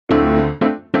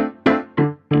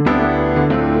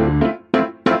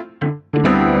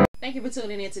you for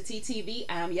tuning in to TTV.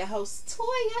 I'm your host,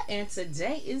 Toya, and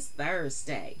today is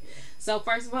Thursday. So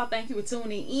first of all, thank you for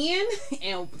tuning in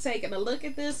and taking a look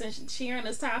at this and sharing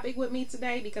this topic with me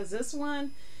today, because this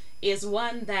one is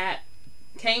one that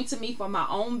came to me for my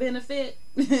own benefit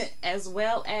as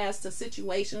well as the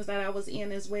situations that I was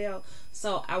in as well.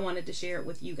 So I wanted to share it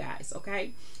with you guys,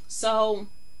 okay? So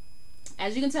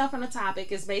as you can tell from the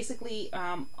topic, it's basically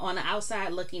on the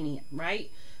outside looking in, right?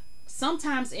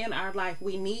 Sometimes in our life,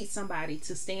 we need somebody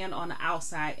to stand on the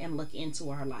outside and look into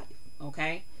our life,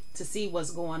 okay? To see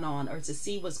what's going on, or to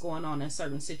see what's going on in a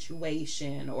certain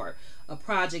situation or a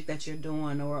project that you're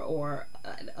doing, or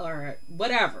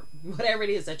whatever it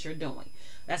is that you're doing.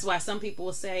 That's why some people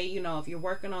will say, you know, if you're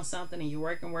working on something and you're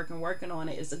working on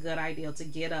it, it's a good idea to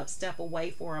get up, step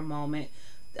away for a moment,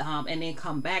 and then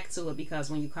come back to it,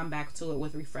 because when you come back to it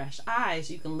with refreshed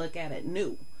eyes, you can look at it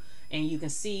new. And you can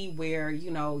see where,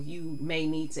 you know, you may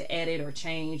need to edit or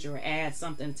change or add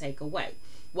something to take away.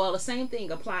 Well, the same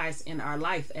thing applies in our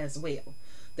life as well.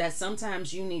 That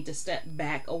sometimes you need to step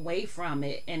back away from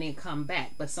it and then come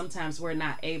back. But sometimes we're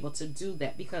not able to do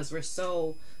that because we're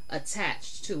so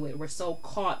attached to it. We're so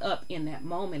caught up in that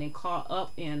moment and caught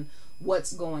up in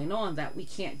what's going on that we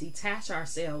can't detach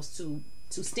ourselves to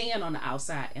stand on the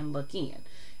outside and look in.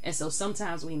 And so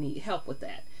sometimes we need help with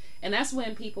that. And that's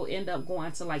when people end up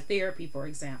going to like therapy, for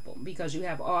example, because you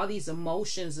have all these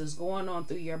emotions that's going on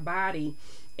through your body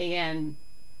and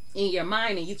in your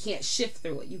mind, and you can't shift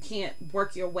through it. You can't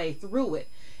work your way through it.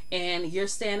 And you're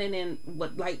standing in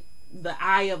what, like the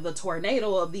eye of the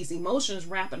tornado of these emotions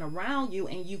wrapping around you,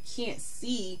 and you can't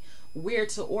see where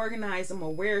to organize them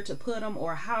or where to put them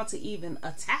or how to even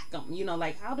attack them. You know,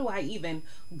 like, how do I even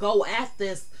go at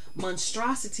this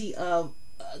monstrosity of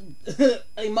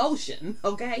emotion,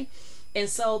 okay? And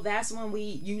so that's when we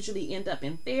usually end up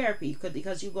in therapy,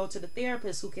 because you go to the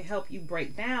therapist who can help you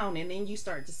break down, and then you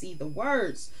start to see the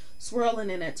words swirling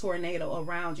in that tornado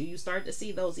around you. You start to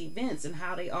see those events and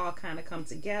how they all kind of come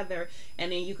together,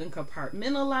 and then you can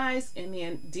compartmentalize and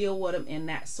then deal with them in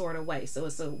that sort of way. So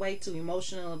it's a way to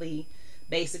emotionally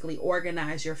basically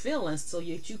organize your feelings so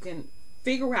that you can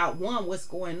figure out, one, what's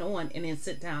going on, and then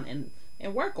sit down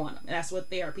and work on them. And that's what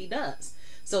therapy does.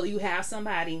 So you have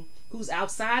somebody who's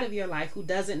outside of your life who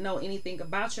doesn't know anything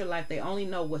about your life. They only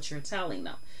know what you're telling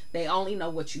them. They only know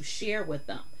what you share with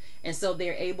them. And so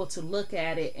they're able to look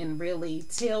at it and really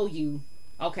tell you,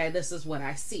 okay, this is what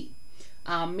I see.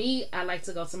 Me, I like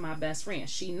to go to my best friend.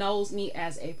 She knows me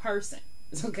as a person.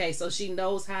 Okay, so she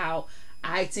knows how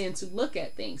I tend to look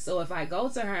at things. So if I go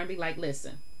to her and be like,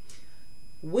 listen,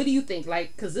 what do you think?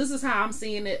 Like, because this is how I'm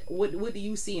seeing it. What do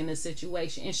you see in this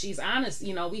situation? And she's honest.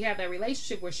 You know, we have that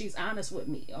relationship where she's honest with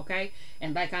me, okay?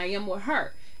 And like I am with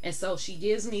her. And so she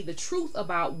gives me the truth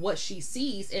about what she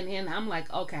sees. And then I'm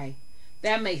like, okay,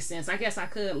 that makes sense. I guess I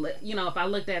could, you know, if I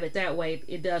looked at it that way,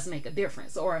 it does make a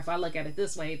difference. Or if I look at it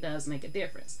this way, it does make a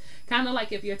difference. Kind of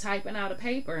like if you're typing out a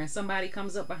paper and somebody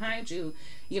comes up behind you,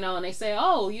 you know, and they say,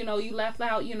 oh, you know, you left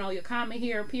out, you know, your comma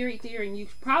here, period there, and you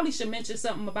probably should mention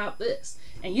something about this.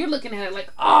 And you're looking at it like,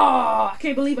 oh, I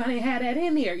can't believe I didn't have that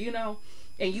in there, you know,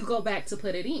 and you go back to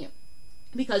put it in.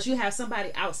 Because you have somebody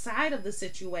outside of the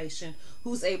situation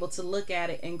who's able to look at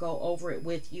it and go over it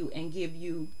with you and give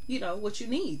you, you know, what you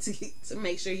need to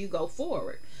make sure you go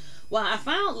forward. Well, I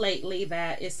found lately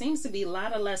that it seems to be a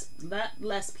lot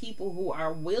less people who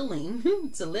are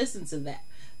willing to listen to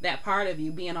that part of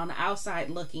you being on the outside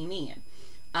looking in.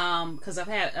 Because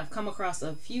I've come across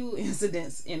a few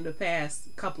incidents in the past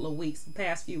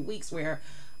few weeks where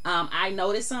I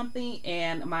notice something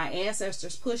and my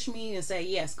ancestors push me and say,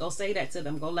 yes, go say that to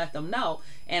them, go let them know.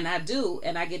 And I do,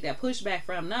 and I get that pushback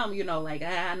from them, you know, like,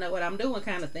 I know what I'm doing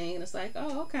kind of thing. And it's like,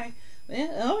 oh, okay.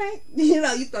 Yeah, all right. You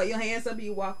know, you throw your hands up and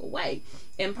you walk away.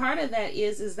 And part of that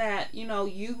is that, you know,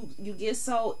 you get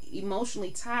so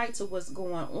emotionally tied to what's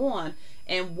going on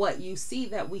and what you see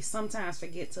that we sometimes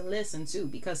forget to listen to.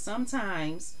 Because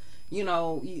sometimes, you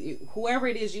know, whoever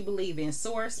it is you believe in,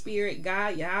 source, spirit,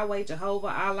 God, Yahweh, Jehovah,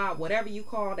 Allah, whatever you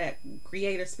call that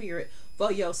creator spirit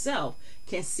for yourself,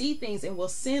 can see things and will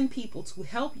send people to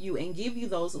help you and give you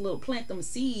those little, plant them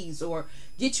seeds or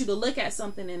get you to look at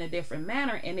something in a different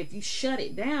manner. And if you shut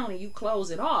it down and you close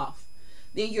it off,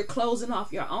 then you're closing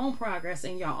off your own progress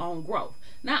and your own growth.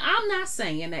 Now, I'm not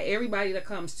saying that everybody that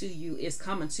comes to you is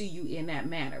coming to you in that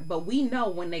manner, but we know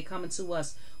when they coming to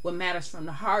us what matters from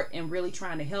the heart and really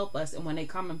trying to help us, and when they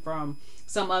coming from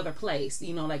some other place,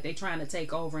 you know, like they trying to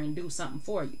take over and do something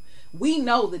for you. We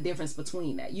know the difference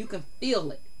between that. You can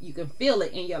feel it. You can feel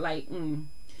it, and you're like,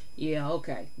 yeah,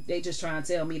 okay. They just trying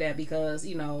to tell me that because,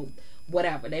 you know,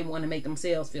 whatever. They want to make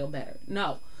themselves feel better.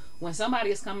 No. When somebody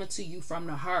is coming to you from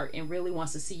the heart and really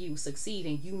wants to see you succeed,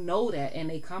 and you know that, and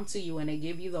they come to you and they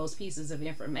give you those pieces of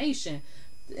information,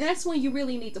 that's when you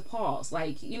really need to pause.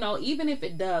 Like, you know, even if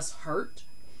it does hurt,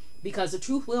 because the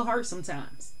truth will hurt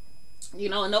sometimes, you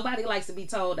know, and nobody likes to be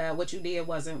told that what you did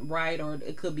wasn't right or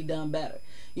it could be done better.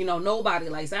 You know, nobody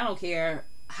likes, I don't care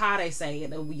how they say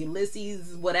it, or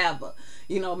Ulysses, whatever,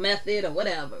 you know, method or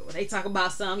whatever. When they talk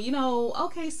about something, you know,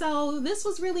 okay, so this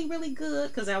was really, really good,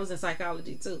 because I was in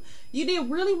psychology too. You did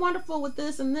really wonderful with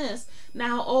this and this.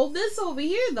 Now, this over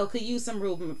here, though, could use some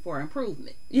room for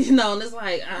improvement. You know, and it's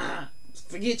like,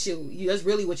 forget you. That's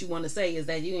really what you want to say, is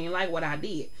that you didn't like what I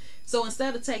did. So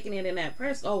instead of taking it in that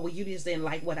person, oh, well, you just didn't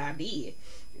like what I did.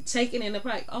 Take it in the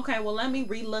like, okay, well, let me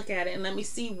relook at it and let me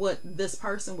see what this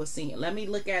person was seeing. Let me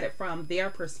look at it from their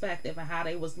perspective and how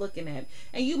they was looking at it.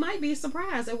 And you might be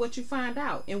surprised at what you find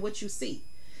out and what you see.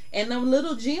 And them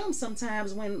little gems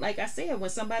sometimes, when, like I said, when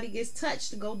somebody gets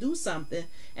touched to go do something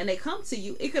and they come to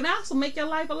you, it can also make your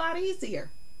life a lot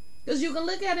easier. Because you can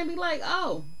look at it and be like,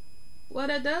 oh, well,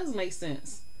 that does make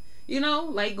sense. You know,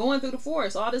 like going through the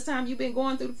forest. All this time you've been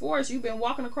going through the forest, you've been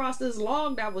walking across this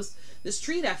log this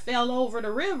tree that fell over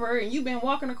the river, and you've been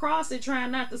walking across it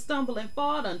trying not to stumble and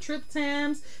fall, done tripped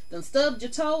times, done stubbed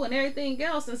your toe and everything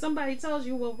else, and somebody tells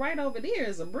you, well, right over there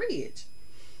is a bridge.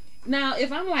 Now,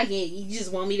 if I'm like, yeah, you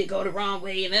just want me to go the wrong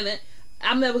way, and then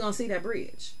I'm never going to see that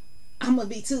bridge. I'm going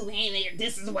to be too, man,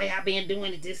 this is the way I've been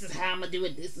doing it, this is how I'm going to do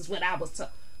it, this is what I was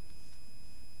told.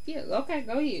 Yeah, okay,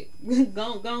 go ahead.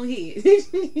 go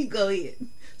ahead. Go ahead.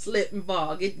 Slip and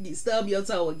fall. Stub your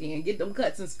toe again. Get them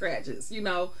cuts and scratches. You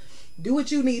know, do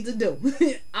what you need to do.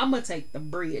 I'm going to take the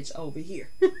bridge over here.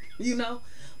 You know,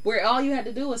 where all you had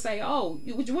to do was say, oh,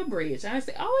 what bridge? And I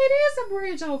say, oh, it is a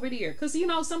bridge over there. Because, you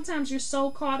know, sometimes you're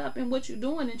so caught up in what you're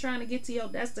doing and trying to get to your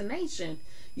destination,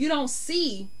 you don't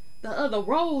see the other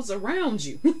roads around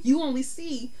you. You only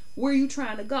see where you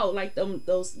trying to go. Like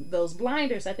those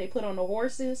blinders that they put on the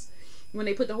horses. When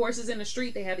they put the horses in the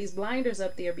street, they have these blinders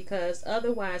up there, because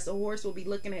otherwise the horse will be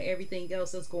looking at everything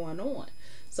else that's going on.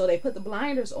 So they put the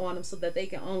blinders on them so that they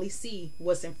can only see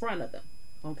what's in front of them.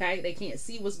 Okay? They can't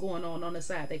see what's going on the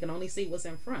side. They can only see what's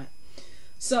in front.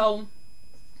 So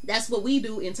that's what we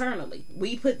do internally.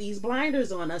 We put these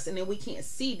blinders on us, and then we can't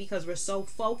see because we're so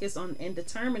focused on and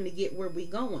determined to get where we're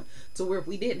going. To where if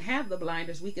we didn't have the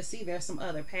blinders, we could see there's some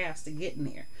other paths to getting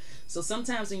there. So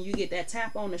sometimes when you get that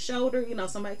tap on the shoulder, you know,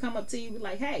 somebody come up to you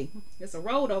like, hey, there's a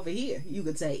road over here you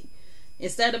could take.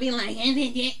 Instead of being like,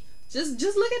 just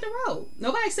look at the road.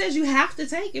 Nobody says you have to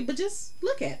take it, but just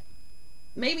look at it.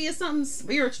 Maybe it's something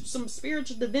spiritual, some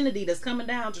spiritual divinity that's coming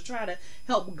down to try to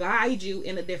help guide you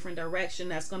in a different direction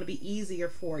that's going to be easier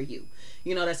for you.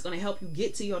 You know, that's going to help you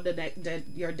get to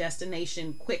your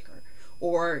destination quicker,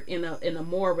 or in a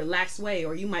more relaxed way.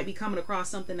 Or you might be coming across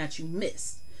something that you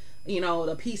missed, you know,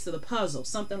 a piece of the puzzle,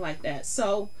 something like that.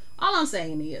 So all I'm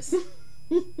saying is,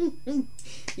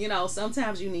 you know,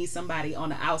 sometimes you need somebody on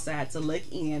the outside to look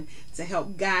in to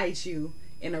help guide you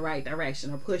in the right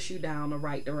direction, or push you down the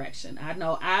right direction. I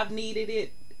know I've needed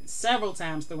it several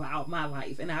times throughout my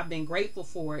life, and I've been grateful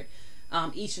for it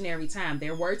each and every time.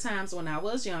 There were times when I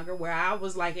was younger where I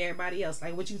was like everybody else,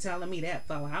 like, what you telling me that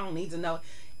for? I don't need to know.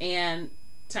 And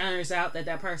turns out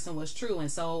that person was true.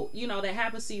 And so, you know, that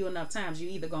happens to you enough times, you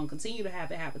either going to continue to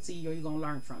have it happen to you, or you're going to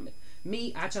learn from it.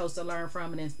 Me, I chose to learn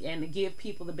from it and to give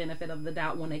people the benefit of the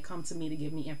doubt when they come to me to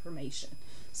give me information.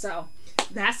 So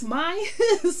that's my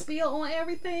spiel on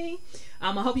everything.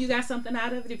 I hope you got something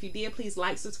out of it. If you did, please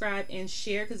like, subscribe, and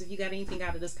share, because if you got anything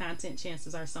out of this content,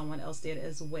 chances are someone else did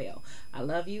as well. I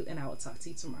love you, and I will talk to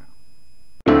you tomorrow.